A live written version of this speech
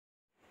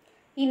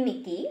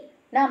இன்னைக்கு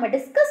நாம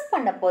டிஸ்கஸ்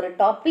பண்ண போற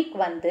டாபிக்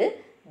வந்து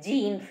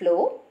gene flow,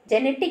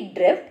 genetic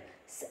drift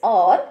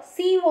or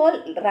Sewall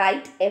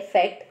Wright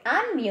effect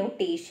and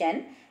mutation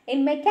in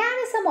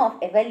mechanism of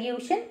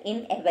evolution in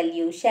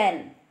evolution.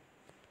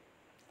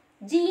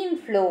 Gene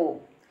flow,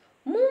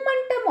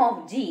 movement of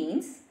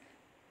genes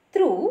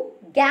through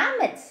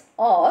gametes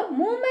or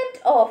movement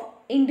of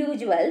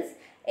individuals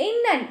in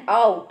and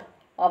out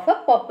of a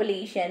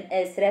population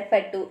is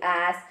referred to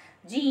as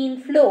gene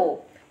flow.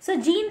 So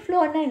gene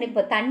flow என்ன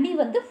இப்போ தண்ணி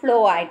வந்து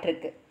flow ஆயிட்டு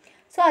இருக்கு.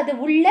 So அது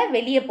உள்ள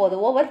வெளியே போகுது.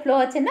 ஓவர் ஃப்ளோ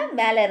ஆச்சுன்னா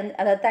மேலே இருந்து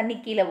அதாவது தண்ணி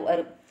கீழே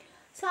வரும்.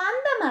 ஸோ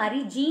அந்த மாதிரி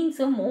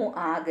ஜீன்ஸும் மூவ்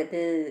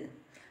ஆகுது.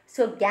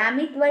 ஸோ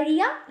கேமிட்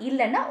வழியாக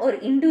இல்லைன்னா ஒரு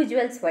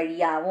இண்டிவிஜுவல்ஸ்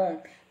வழியாகவும்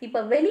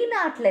இப்போ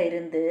வெளிநாட்டில்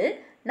இருந்து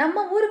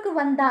நம்ம ஊருக்கு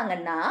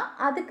வந்தாங்கன்னா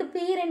அதுக்கு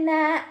பேர் என்ன?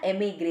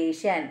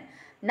 எமிக்ரேஷன்.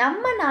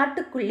 நம்ம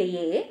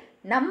நாட்டுக்குள்ளேயே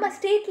நம்ம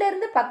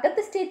ஸ்டேட்லேருந்து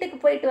பக்கத்து ஸ்டேட்டுக்கு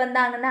போயிட்டு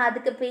வந்தாங்கன்னா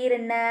அதுக்கு பேர்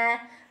என்ன?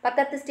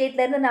 பக்கத்து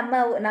ஸ்டேட்லேருந்து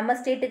நம்ம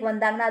ஸ்டேட்டுக்கு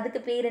வந்தாங்கன்னா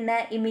அதுக்கு பேர் என்ன?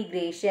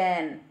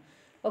 இமிக்ரேஷன்.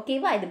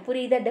 ஓகேவா? இது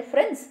புரியுதா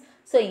difference?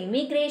 So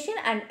immigration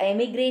and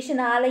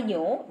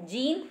எமிக்ரேஷனாலையும்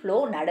gene flow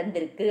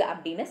நடந்திருக்கு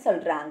அப்படின்னு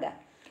சொல்கிறாங்க.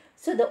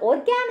 So the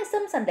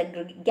organisms and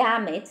the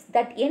gametes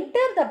that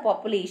enter the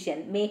population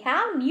may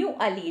have new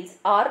alleles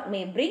or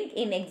may bring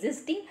in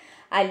existing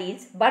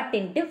alleles but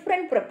in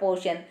different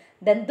proportion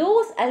than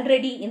those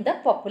already in the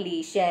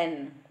population.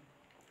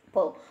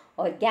 இப்போ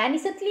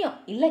ஆர்கானிசத்துலேயும்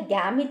இல்லை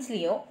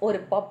கேமிட்ஸ்லேயும் ஒரு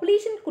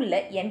பாப்புலேஷனுக்குள்ளே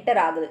enter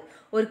ஆகுது.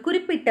 ஒரு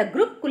குறிப்பிட்ட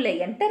குரூப்புக்குள்ளே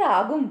enter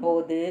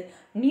ஆகும்போது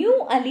new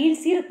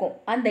alleles இருக்கும்.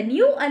 அந்த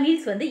new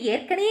alleles வந்து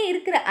ஏற்கனவே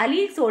இருக்கிற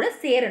அலீல்ஸோடு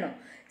சேரணும்.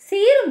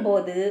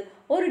 சேரும்போது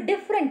ஒரு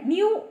டிஃப்ரெண்ட்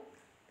நியூ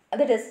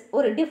தட் இஸ்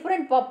ஒரு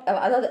டிஃப்ரெண்ட்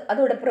அதாவது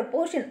அதோட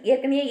ப்ரொப்போர்ஷன்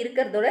ஏற்கனவே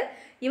இருக்கிறதோட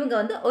இவங்க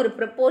வந்து ஒரு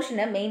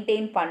ப்ரொப்போர்ஷனை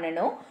மெயின்டைன்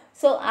பண்ணணும்.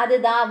 ஸோ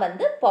அதுதான்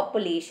வந்து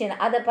பாப்புலேஷன்.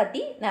 அதை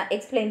பற்றி நான்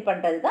எக்ஸ்பிளைன்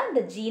பண்ணுறது தான்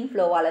இந்த ஜீன்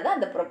ஃப்ளோவால் தான்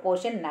அந்த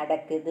ப்ரொப்போர்ஷன்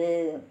நடக்குது.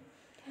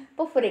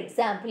 இப்போ ஃபார்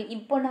எக்ஸாம்பிள்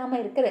இப்போ நாம்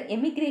இருக்கிற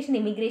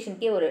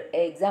இமிக்ரேஷனுக்கே ஒரு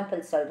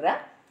எக்ஸாம்பிள் சொல்கிறேன்.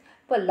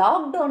 இப்போ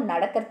லாக்டவுன்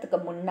நடக்கிறதுக்கு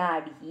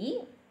முன்னாடி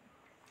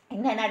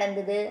என்ன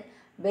நடந்தது?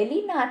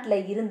 வெளிநாட்டில்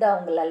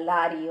இருந்தவங்க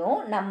எல்லாரையும்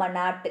நம்ம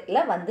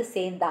நாட்டில் வந்து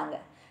சேர்ந்தாங்க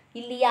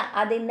இல்லையா?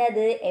 அது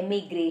என்னது?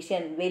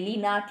 எமிக்ரேஷன்.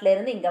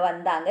 வெளிநாட்டிலேருந்து இங்கே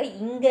வந்தாங்க.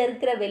 இங்கே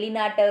இருக்கிற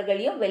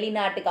வெளிநாட்டவர்களையும்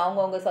வெளிநாட்டுக்கு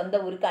அவங்கவுங்க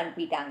சொந்த ஊருக்கு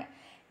அனுப்பிட்டாங்க.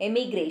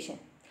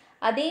 எமிக்ரேஷன்.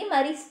 அதே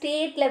மாதிரி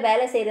ஸ்டேட்டில்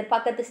வேலை செய்கிற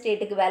பக்கத்து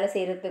ஸ்டேட்டுக்கு வேலை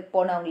செய்கிறதுக்கு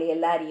போனவங்களை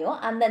எல்லாரையும்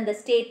அந்தந்த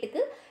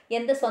ஸ்டேட்டுக்கு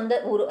எந்த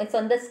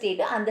சொந்த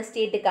ஸ்டேட்டோ அந்த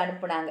ஸ்டேட்டுக்கு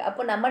அனுப்புனாங்க.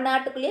 அப்போ நம்ம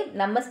நாட்டுக்குள்ளேயே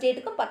நம்ம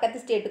ஸ்டேட்டுக்கும்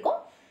பக்கத்து ஸ்டேட்டுக்கும்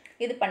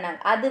இது பண்ணாங்க.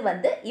 அது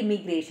வந்து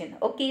இமிக்ரேஷன்.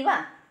 ஓகேவா?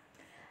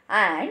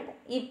 அண்ட்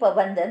இப்போ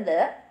வந்து அந்த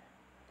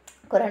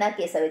கொரோனா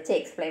கேஸை வச்சு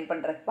எக்ஸ்பிளைன்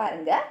பண்ணுறக்கு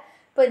பாருங்கள்.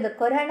 இப்போ இந்த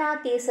கொரோனா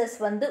கேசஸ்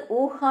வந்து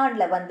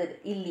ஊஹானில் வந்தது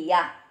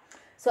இல்லையா?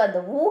 ஸோ அந்த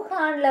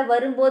ஊஹானில்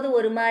வரும்போது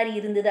ஒரு மாதிரி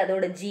இருந்தது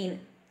அதோட ஜீன்.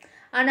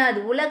 ஆனால்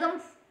அது உலகம்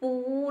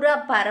பூரா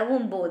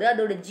பரவும் போது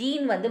அதோட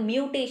ஜீன் வந்து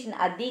மியூட்டேஷன்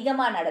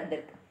அதிகமாக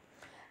நடந்திருக்கு.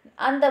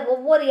 அந்த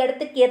ஒவ்வொரு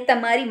இடத்துக்கு ஏற்ற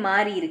மாதிரி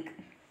மாறி இருக்கு.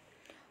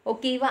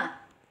 ஓகேவா?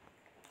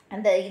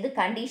 அந்த இது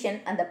கண்டிஷன்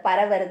அந்த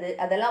பரவுறது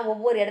அதெல்லாம்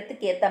ஒவ்வொரு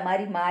இடத்துக்கு ஏற்ற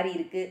மாதிரி மாறி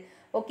இருக்கு.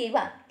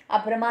 ஓகேவா?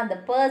 அப்புறமா அந்த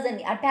பர்சன்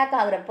அட்டாக்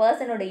ஆகிற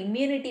பர்சனோட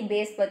இம்யூனிட்டி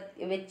பேஸ்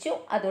வச்சும்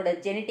அதோட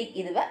ஜெனட்டிக்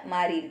இதுவை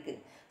மாறி இருக்கு.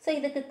 ஸோ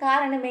இதுக்கு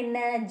காரணம் என்ன?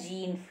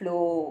 Gene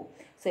flow.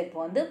 ஸோ இப்போ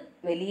வந்து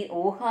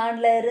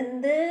ஊஹானில்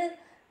இருந்து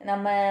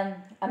நம்ம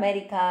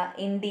அமெரிக்கா,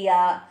 இந்தியா,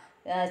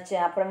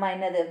 அப்புறமா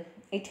என்னது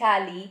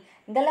இட்டாலி,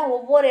 இதெல்லாம்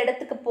ஒவ்வொரு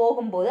இடத்துக்கு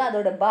போகும்போது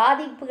அதோட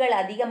பாதிப்புகள்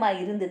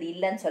அதிகமாக இருந்தது,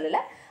 இல்லைன்னு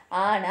சொல்லலை.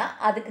 ஆனால்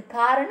அதுக்கு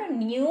காரணம்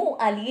நியூ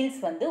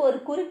அலீல்ஸ் வந்து ஒரு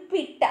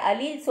குறிப்பிட்ட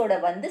அலீல்ஸோட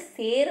வந்து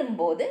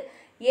சேரும்போது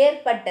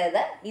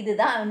ஏற்பட்டதை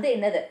இதுதான் வந்து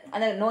என்னது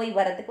அந்த நோய்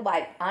வரத்துக்கு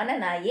வாய்ப்பு.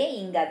 ஆனால் நான் ஏன்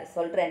இங்கே அதை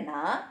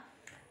சொல்கிறேன்னா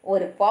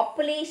ஒரு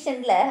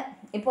பாப்புலேஷனில்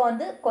இப்போ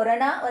வந்து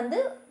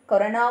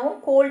கொரோனாவும்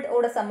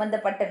கோல்டோட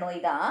சம்மந்தப்பட்ட நோய்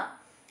தான்.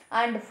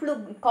 அண்ட் ஃப்ளூ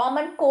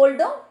காமன்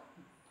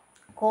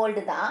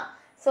கோல்டு தான்.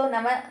 ஸோ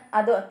நம்ம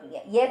அது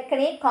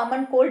ஏற்கனவே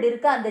காமன் கோல்டு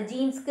இருக்குது. அந்த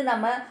ஜீன்ஸ்க்கு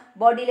நம்ம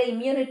பாடியில்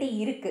இம்யூனிட்டி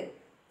இருக்குது.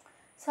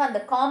 ஸோ அந்த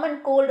காமன்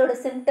கோல்டோட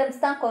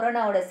சிம்டம்ஸ் தான்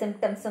கொரோனாவோட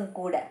சிம்டம்ஸும்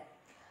கூட.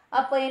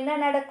 அப்போ என்ன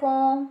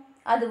நடக்கும்?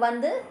 அது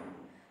வந்து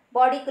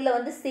பாடிக்குள்ளே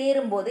வந்து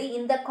சேரும்போது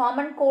இந்த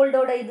காமன்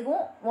கோல்டோட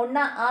இதுவும்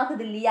ஒன்றா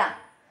ஆகுது இல்லையா?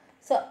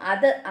 ஸோ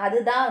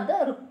அதுதான் வந்து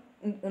ஒரு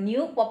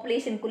நியூ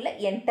பாப்புலேஷனுக்குள்ளே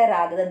என்டர்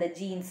ஆகுது அந்த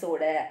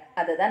ஜீன்ஸோட.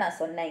 அதை தான்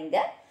நான் சொன்னேன்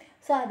இங்கே.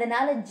 ஸோ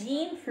அதனால்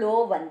ஜீன் ஃப்ளோ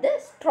வந்து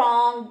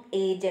ஸ்ட்ராங்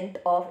ஏஜெண்ட்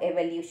ஆஃப்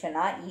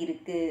எவல்யூஷனாக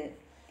இருக்குது.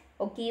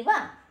 ஓகேவா?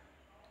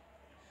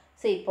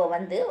 ஸோ இப்போ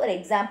வந்து ஒரு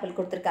எக்ஸாம்பிள்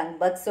கொடுத்துருக்காங்க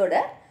பர்ட்ஸோட.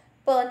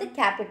 இப்போ வந்து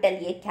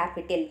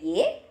capital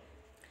A.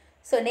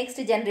 So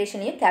next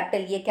ஜென்ரேஷனையும்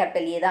capital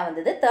A தான்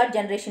வந்தது. தேர்ட்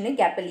ஜென்ரேஷனையும்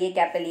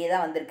கேபிட்டல் ஏ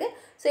தான் வந்திருக்கு.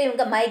 ஸோ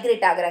இவங்க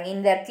மைக்ரேட் ஆகுறாங்க.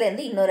 இந்த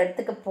இடத்துலேருந்து இன்னொரு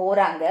இடத்துக்கு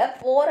போகிறாங்க.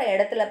 போகிற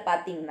இடத்துல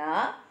பார்த்திங்கன்னா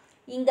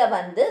இங்கே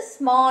வந்து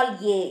ஸ்மால்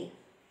ஏ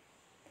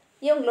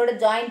இவங்களோட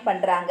ஜாயின்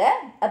பண்ணுறாங்க.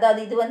 அதாவது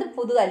இது வந்து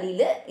புது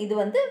அலீல், இது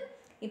வந்து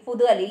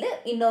புது அலீல்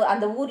இன்னொரு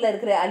அந்த ஊரில்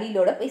இருக்கிற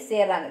அலீலோட போய்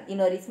சேர்றாங்க.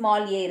 இன்னொரு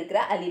ஸ்மால் ஏ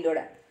இருக்கிற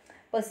அலீலோட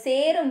இப்போ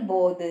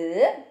சேரும்போது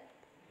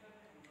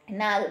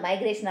என்ன ஆகுது?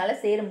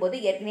 மைக்ரேஷனால் சேரும்போது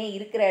ஏற்கனவே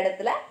இருக்கிற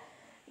இடத்துல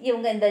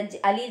இவங்க இந்த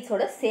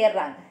அலீல்ஸோட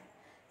சேர்றாங்க.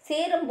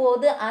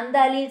 சேரும்போது அந்த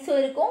அலீல்ஸும்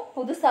இருக்கும்,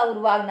 புதுசாக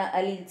உருவாகின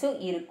அலீல்ஸும்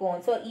இருக்கும்.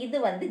 ஸோ இது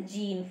வந்து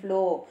ஜீன்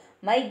ஃப்ளோ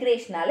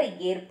மைக்ரேஷனால்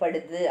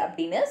ஏற்படுது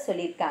அப்படின்னு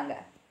சொல்லியிருக்காங்க.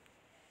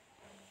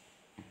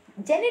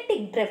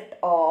 Genetic drift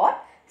R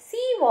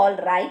Sewall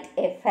Wright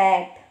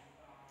effect.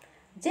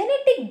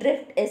 Genetic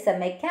drift is a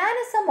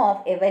mechanism of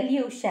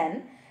evolution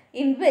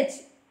in which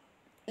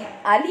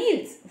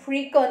alleles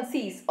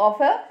frequencies of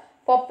a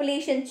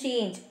population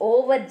change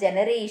over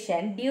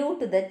generation due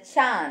to the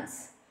chance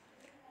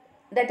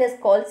that is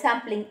called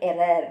sampling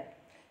error.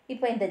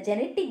 இப்போ இந்த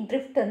genetic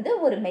drift வந்து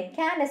ஒரு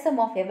mechanism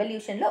of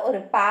எவல்யூஷனில்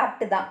ஒரு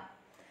part தான்.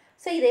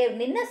 So இதை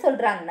என்ன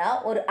சொல்கிறாங்கன்னா,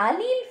 ஒரு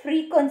அலீல்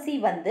ஃப்ரீக்வன்சி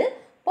வந்து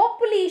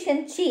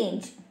பாப்புலேஷன்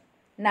சேஞ்ச்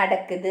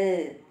நடக்குது.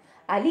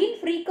 அலீல்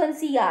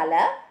ஃப்ரீக்வன்சியால்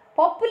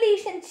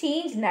பாப்புலேஷன்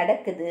சேஞ்ச்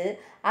நடக்குது.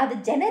 அது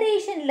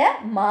ஜெனரேஷனில்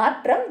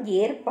மாற்றம்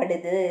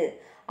ஏற்படுது.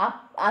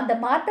 அந்த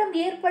மாற்றம்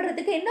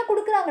ஏற்படுறதுக்கு என்ன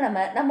கொடுக்குறாங்க,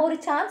 நம்ம ஒரு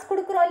சான்ஸ்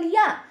கொடுக்குறோம்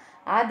இல்லையா,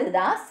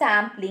 அதுதான்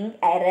sampling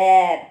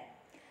error.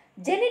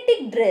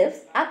 Genetic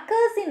drifts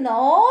occurs in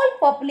all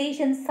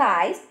population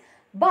size,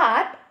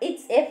 but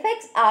its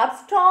effects are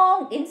strong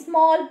in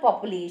small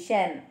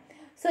population.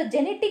 So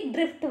genetic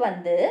drift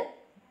வந்து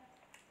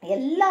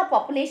எல்லா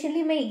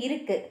பாப்புலேஷன்லையுமே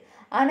இருக்குது.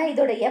 ஆனால்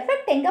இதோட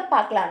எஃபெக்ட் எங்கே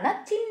பார்க்கலான்னா,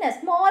 சின்ன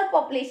ஸ்மால்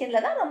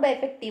பாப்புலேஷனில் தான் ரொம்ப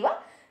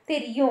எஃபெக்டிவாக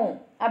தெரியும்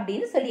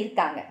அப்படின்னு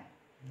சொல்லியிருக்காங்க.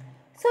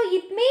 So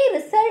it may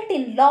result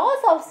in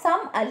laws of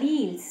some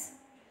alleles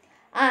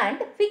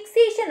and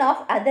fixation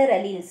of other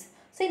alleles.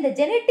 So இந்த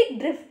ஜெனட்டிக்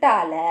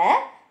ட்ரிஃப்டால்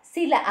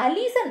சில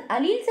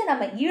அலீல்ஸை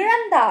நம்ம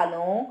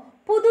இழந்தாலும்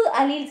புது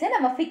அலீல்ஸை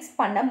நம்ம ஃபிக்ஸ்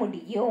பண்ண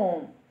முடியும்.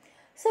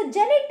 So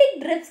genetic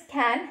ட்ரிஃப்ட்ஸ்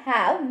can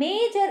have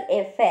major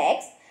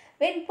effects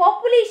when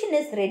population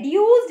is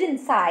reduced in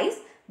size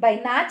by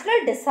natural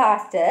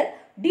disaster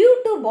due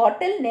to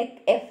bottleneck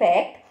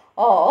effect,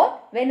 or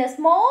when a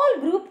small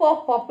group of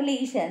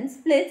population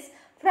splits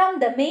from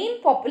the main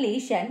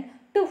population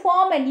to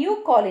form a new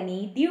colony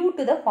due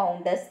to the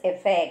founders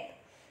effect.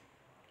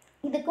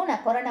 இதுக்கும்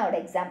நான் கொரோனாவோட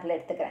example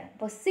எடுத்துக்கிறேன்.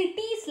 இப்போ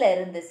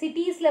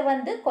சிட்டிஸில்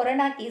வந்து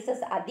corona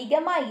cases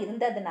அதிகமாக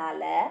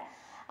இருந்ததுனால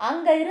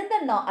அங்கே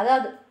இருந்த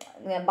அதாவது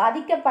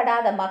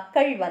பாதிக்கப்படாத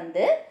மக்கள்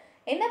வந்து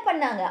என்ன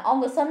பண்ணாங்க,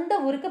 அவங்க சொந்த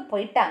ஊருக்கு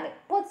போயிட்டாங்க.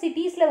 இப்போது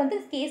சிட்டிஸில் வந்து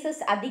கேசஸ்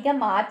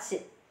அதிகமாச்சு.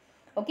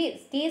 ஓகே,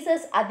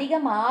 கேசஸ்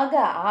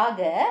அதிகமாக ஆக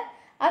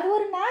அது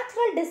ஒரு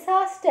நேச்சுரல்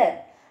டிசாஸ்டர்.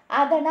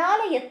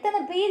 அதனால் எத்தனை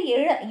பேர்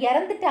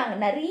இறந்துட்டாங்க,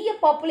 நிறைய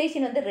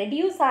பாப்புலேஷன் வந்து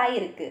ரெடியூஸ்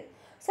ஆகிருக்கு.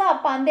 ஸோ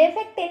அப்போ அந்த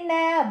எஃபெக்ட் என்ன,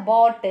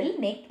 பாட்டில்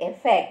நெக்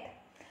எஃபெக்ட்.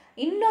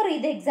 இன்னொரு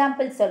இது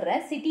எக்ஸாம்பிள்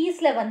சொல்கிறேன்.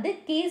 சிட்டிஸில் வந்து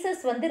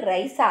கேசஸ் வந்து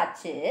ரைஸ்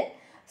ஆச்சு.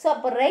 ஸோ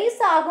அப்போ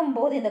ரைஸ்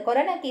ஆகும்போது, இந்த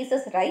கொரோனா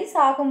கேசஸ் ரைஸ்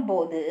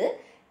ஆகும்போது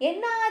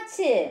என்ன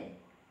ஆச்சு,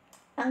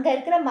 அங்கே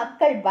இருக்கிற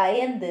மக்கள்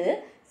பயந்து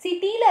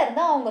சிட்டியில்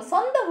இருந்தால் அவங்க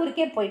சொந்த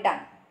ஊருக்கே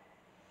போயிட்டாங்க.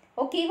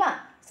 ஓகேவா?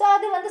 ஸோ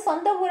அது வந்து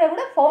சொந்த ஊரை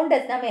கூட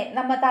ஃபவுண்டர்ஸ்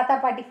நம்ம தாத்தா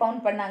பாட்டி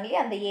ஃபவுண்ட் பண்ணாங்களே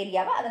அந்த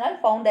ஏரியாவை, அதனால்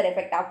ஃபவுண்டர்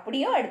எஃபெக்ட்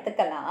அப்படியும்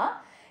எடுத்துக்கலாம்.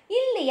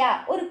 இல்லையா,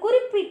 ஒரு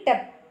குறிப்பிட்ட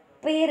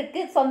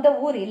பேருக்கு சொந்த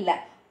ஊர் இல்லை,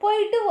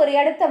 போயிட்டு ஒரு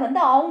இடத்த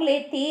வந்து அவங்களே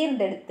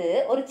தேர்ந்தெடுத்து,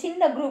 ஒரு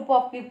சின்ன குரூப்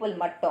ஆஃப் பீப்புள்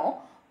மட்டும்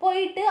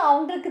போயிட்டு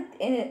அவங்களுக்கு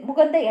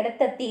உகந்த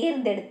இடத்த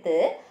தேர்ந்தெடுத்து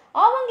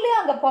அவங்களே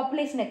அங்கே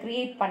பாப்புலேஷனை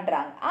க்ரியேட்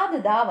பண்ணுறாங்க.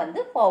 அதுதான் வந்து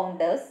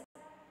ஃபவுண்டர்ஸ்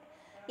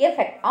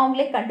எஃபெக்ட்.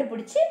 அவங்களே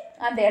கண்டுபிடிச்சி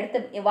அந்த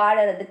இடத்த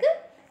வாழறதுக்கு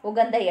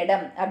உகந்த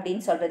இடம்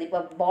அப்படின்னு சொல்கிறது. இப்போ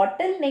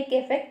பாட்டில் நெக்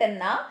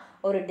எஃபெக்ட்னா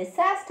ஒரு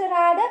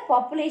டிசாஸ்டரான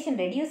பாப்புலேஷன்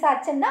ரெடியூஸ்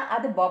ஆச்சுன்னா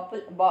அது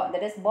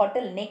that is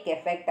bottle neck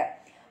effect.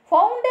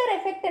 Founder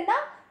எஃபெக்ட்னா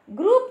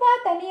குரூப்பாக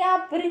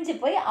தனியாக பிரிஞ்சு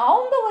போய்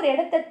அவங்க ஒரு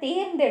இடத்த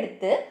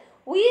தேர்ந்தெடுத்து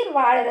உயிர்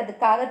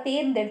வாழறதுக்காக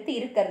தேர்ந்தெடுத்து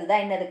இருக்கிறது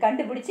தான் என்னது,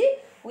 கண்டுபிடிச்சி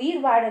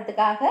உயிர்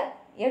வாழறதுக்காக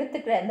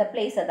எடுத்துக்கிற இந்த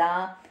பிளேஸை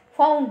தான்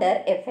ஃபவுண்டர்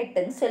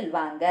எஃபெக்ட்னு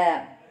சொல்லுவாங்க.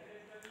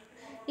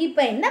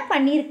 இப்போ என்ன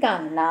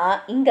பண்ணியிருக்காங்கன்னா,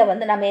 இங்கே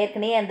வந்து நம்ம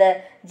ஏற்கனவே அந்த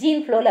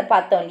ஜீன் ஃப்ளோவில்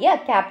பார்த்தோம் இல்லையா,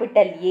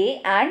 capital A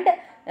and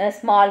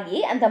small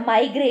A, அந்த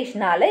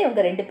மைக்ரேஷனால்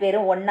இவங்க ரெண்டு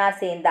பேரும் ஒன்றா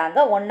சேர்ந்தாங்க.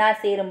 ஒன்றா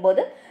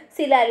சேரும்போது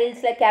சில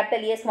அலீல்ஸில்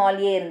கேபிட்டல் ஏ ஸ்மால்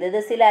ஏ இருந்தது,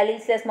 சில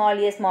அலீல்ஸில்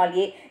ஸ்மால்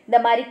ஏ இந்த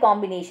மாதிரி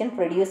காம்பினேஷன்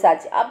ப்ரொடியூஸ்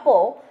ஆச்சு.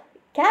 அப்போது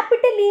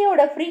கேபிட்டல்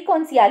ஏயோட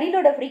ஃப்ரீக்வன்சி,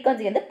 அலீலோட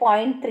ஃப்ரீக்வன்சி வந்து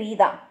 0.3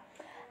 தான்.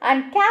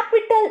 And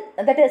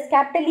that is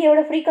capital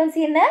ஏயோட frequency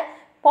என்ன,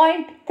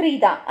 0.3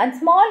 தான். அண்ட்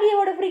ஸ்மால்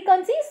ஏவோட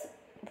ஃப்ரீக்வன்சி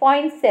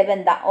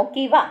 0.7 தான்.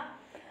 ஓகேவா?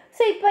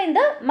 ஸோ இப்போ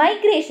இந்த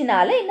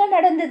மைக்ரேஷனால் என்ன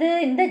நடந்தது,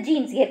 இந்த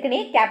ஜீன்ஸ்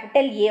ஏற்கனவே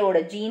கேபிட்டல் ஏவோட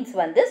ஜீன்ஸ்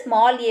வந்து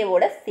ஸ்மால்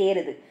ஏவோட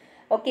சேருது.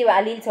 ஓகேவா,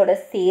 அலீல்ஸோட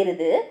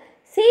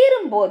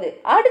சேரும்போது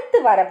அடுத்து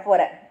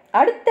வரப்போகிற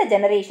அடுத்த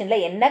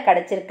ஜெனரேஷனில் என்ன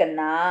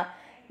கிடச்சிருக்குன்னா,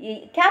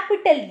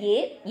 கேபிட்டல் ஏ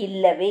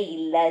இல்லவே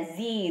இல்லை,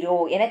 0.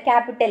 ஏன்னா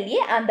கேபிட்டல் ஏ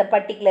அந்த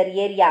பர்டிகுலர்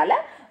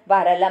ஏரியாவில்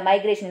வரலை,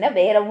 மைக்ரேஷன்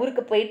வேறு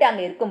ஊருக்கு போயிட்டு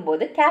அங்கே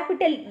இருக்கும்போது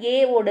கேபிட்டல்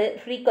ஏவோட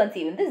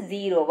ஃப்ரீக்வன்சி வந்து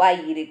 0வாக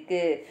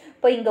இருக்குது.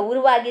 இப்போ இங்கே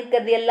உருவாகி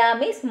இருக்கிறது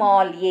எல்லாமே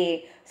ஸ்மால் ஏ.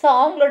 ஸோ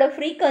அவங்களோட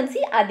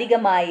ஃப்ரீக்வன்சி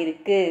அதிகமாக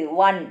இருக்குது,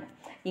 1.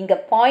 இங்கே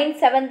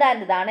 0.7 தான்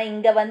இருந்தது, ஆனால்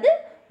இங்கே வந்து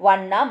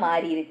 1ஆக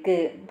மாறி இருக்கு.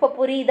 இப்போ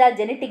புரியுதா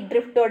ஜெனட்டிக்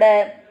ட்ரிஃப்டோட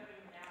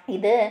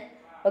இது?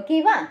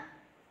 ஓகேவா?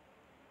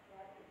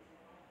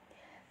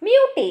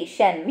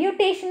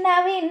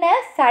 மியூட்டேஷன்னாவே என்ன,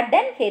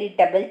 sudden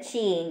heritable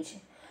change.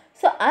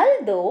 So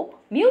although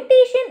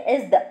mutation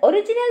is the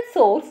original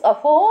source of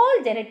all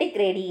genetic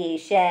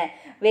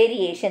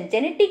variation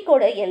genetic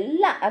ஓட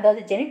எல்லா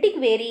அதாவது genetic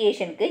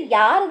variationக்கு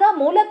யார் தான்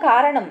மூல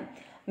காரணம்?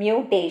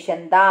 mutation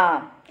தான்.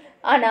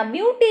 ஆனா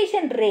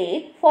mutation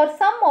rate for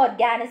some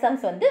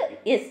organisms வந்து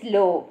is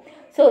low.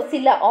 So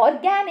சில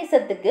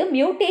organismத்துக்கு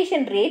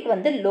mutation rate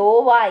வந்து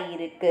லோவா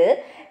இருக்கு.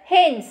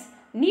 Hence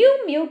new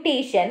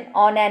mutation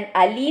on an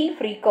allele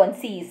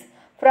frequencies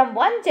from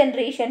one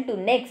generation to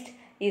next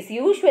is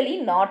usually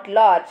not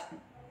large.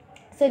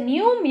 So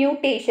new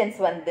mutations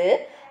வந்து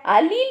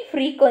allele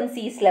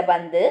frequenciesல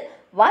வந்து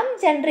one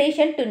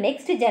generation to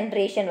next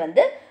generation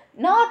வந்து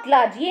not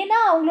large. ஏன்னா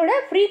அவங்களோட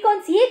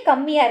frequencyயே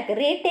கம்மியாக இருக்குது,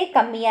 ரேட்டே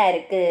கம்மியாக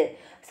இருக்குது.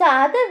 ஸோ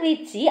அதை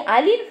வச்சு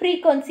allele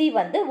frequency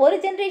வந்து ஒரு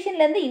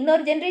ஜென்ரேஷன்லேருந்து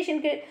இன்னொரு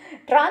ஜென்ரேஷனுக்கு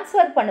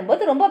ட்ரான்ஸ்ஃபர்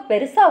பண்ணும்போது ரொம்ப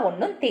பெருசாக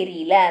ஒன்றும்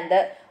தெரியல அந்த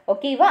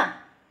ஓகேவா.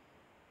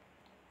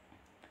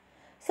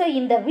 ஸோ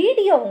இந்த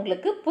வீடியோ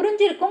உங்களுக்கு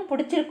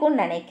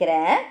பிடிச்சிருக்கும்னு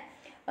நினைக்கிறேன்.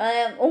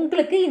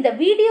 உங்களுக்கு இந்த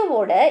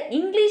வீடியோவோட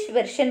இங்கிலீஷ்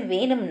வெர்ஷன்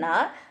வேணும்னா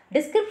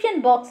டிஸ்கிரிப்ஷன்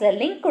பாக்ஸில்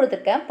லிங்க்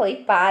கொடுத்துருக்கேன், போய்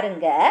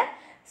பாருங்கள்.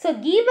 So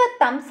give a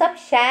thumbs up,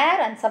 share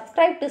and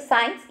subscribe to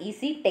Science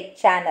Easy Tech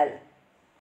channel.